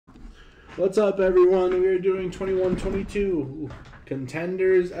What's up, everyone? We are doing 21-22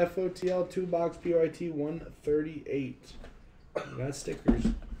 Contenders FOTL 2-box PYT 138. We got stickers.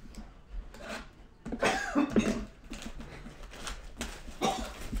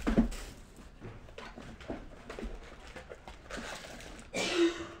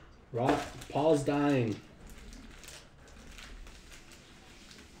 Paul's dying.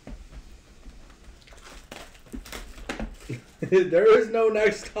 There is no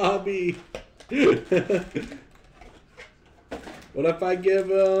next hobby. What if I give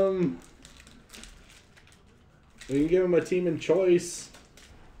him... We can give him a team in choice.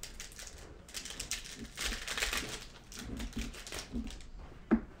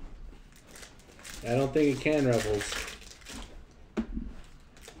 I don't think it can, Rebels.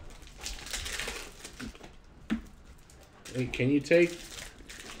 Wait, can you take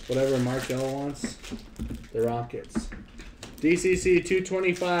whatever Markel wants? The Rockets. DCC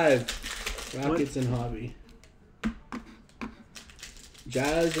 225. Rockets and hobby.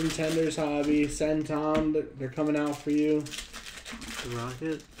 Jazz and Tenders hobby. Send Tom. They're coming out for you. The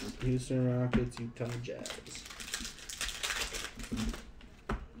Rockets. Houston Rockets, Utah Jazz.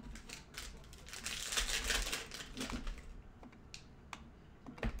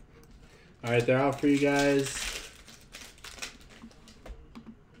 Alright, they're out for you guys.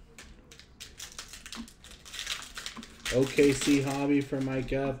 OKC hobby for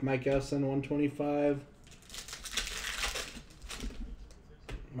Mike F. Mike F's on 125.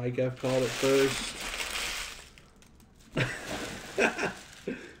 Mike F called it first.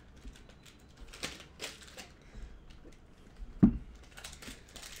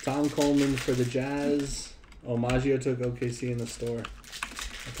 Tom Coleman for the Jazz. Oh, Maggio took OKC in the store,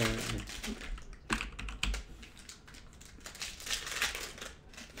 apparently.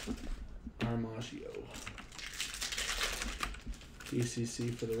 Maggio.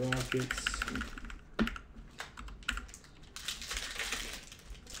 DCC for the Rockets.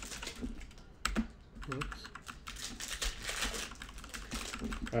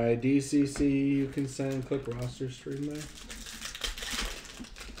 Alright, DCC, you can send click roster stream there.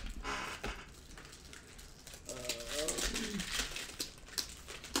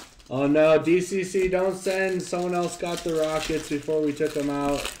 Oh no, DCC, don't send. Someone else got the Rockets before we took them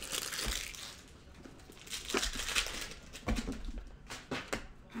out.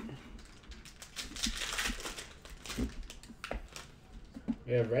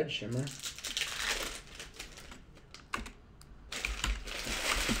 We have Red Shimmer.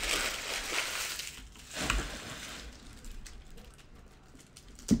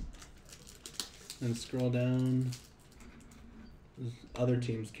 And scroll down. Other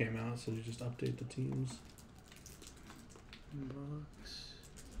teams came out, so you just update the teams.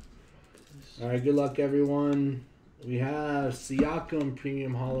 Alright, good luck, everyone. We have Siakam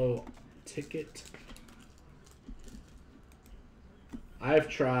Premium Hollow ticket. I've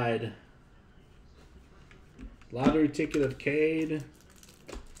tried. Lottery ticket of Cade.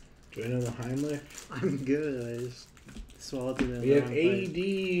 Do I know the Heimlich? I'm good. I just swallowed it. We have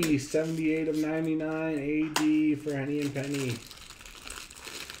AD, 78 of 99. AD for Henny and Penny.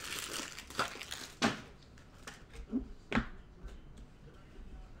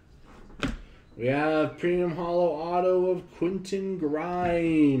 We have Premium Hollow Auto of Quentin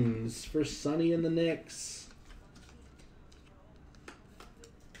Grimes for Sonny and the Knicks.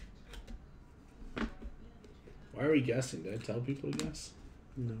 Why are we guessing? Did I tell people to guess?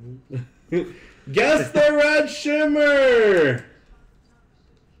 No. Guess the Red Shimmer!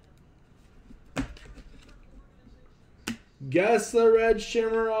 Guess the Red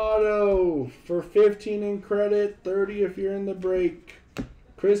Shimmer Auto for 15 in credit, 30 if you're in the break.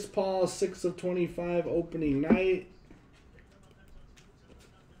 Chris Paul, 6 of 25 opening night.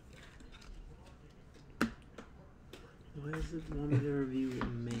 Why does it want me to review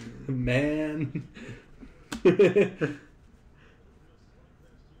Man.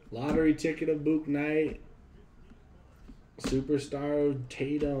 Lottery ticket of Book Knight. Superstar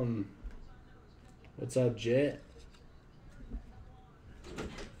Tatum. What's up, Jet?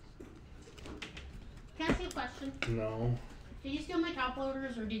 Can I ask you a question? No. Did you steal my top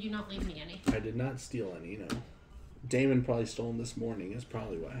loaders or did you not leave me any? I did not steal any, no. Damon probably stole them this morning is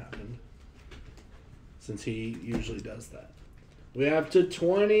probably what happened. Since he usually does that. We have to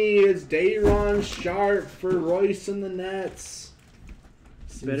 20. It's Day'Ron Sharp for Royce and the Nets.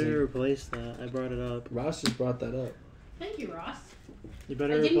 Better replace that. I brought it up. Ross just brought that up. Thank you, Ross. You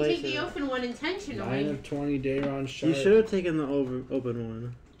better I didn't replace take the open one intentionally. 9 of 20, Day'Ron Sharp. You should have taken the open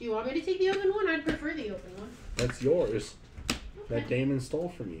one. Do you want me to take the open one? I'd prefer the open one. That's yours. Okay. That Damon stole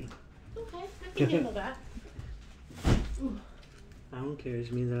from you. Okay, I can handle that. Ooh. I don't care. It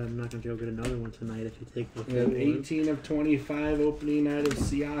just means that I'm not going to be able to get another one tonight if you take the We have full 18 of 25 opening night of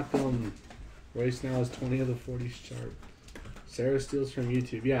Siakam. Royce now has 20 of the 40 sharp. Sarah steals from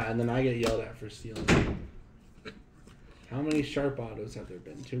YouTube. Yeah, and then I get yelled at for stealing. How many sharp autos have there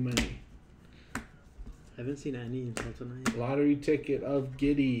been? Too many. I haven't seen any until tonight. Lottery ticket of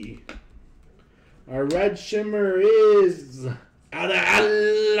Giddy. Our red shimmer is out of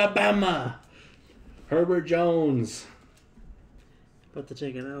Alabama. Herbert Jones. About to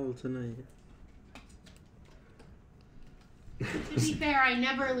take an L tonight. To be fair, I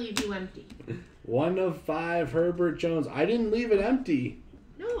never leave you empty. 1 of 5 Herbert Jones. I didn't leave it empty.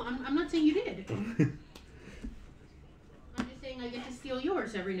 No, I'm not saying you did. I'm just saying I get to steal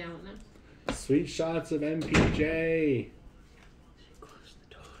yours every now and then. Sweet shots of MPJ. Close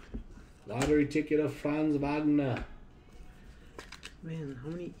the door. Lottery ticket of Franz Wagner. Man, how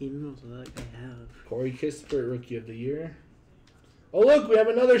many emails does that guy have? Corey Kispert, Rookie of the Year. Oh, look, we have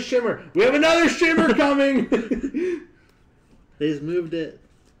another shimmer. We have another shimmer coming. They just moved it.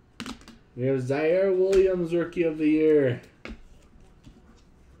 We have Zaire Williams, Rookie of the Year.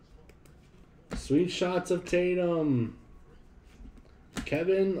 Sweet shots of Tatum.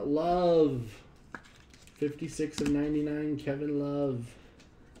 Kevin Love. 56 of 99, Kevin Love.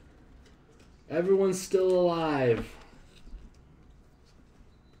 Everyone's still alive.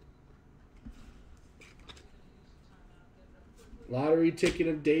 Lottery ticket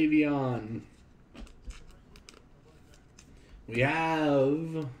of Davion. We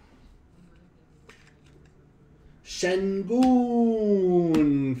have Şengün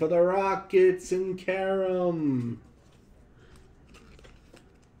for the Rockets and Karam.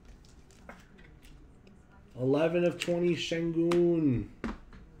 11 of 20 Şengün.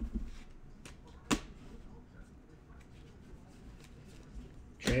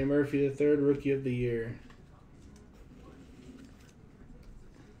 Trey Murphy III, Rookie of the Year.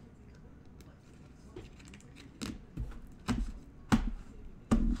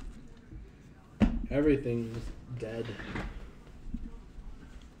 Everything's dead.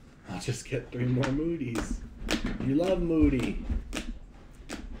 I'll just get 3 more Moody's. You love Moody.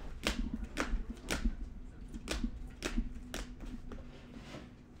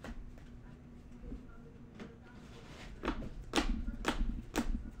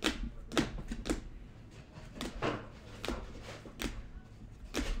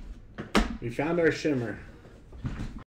 We found our shimmer.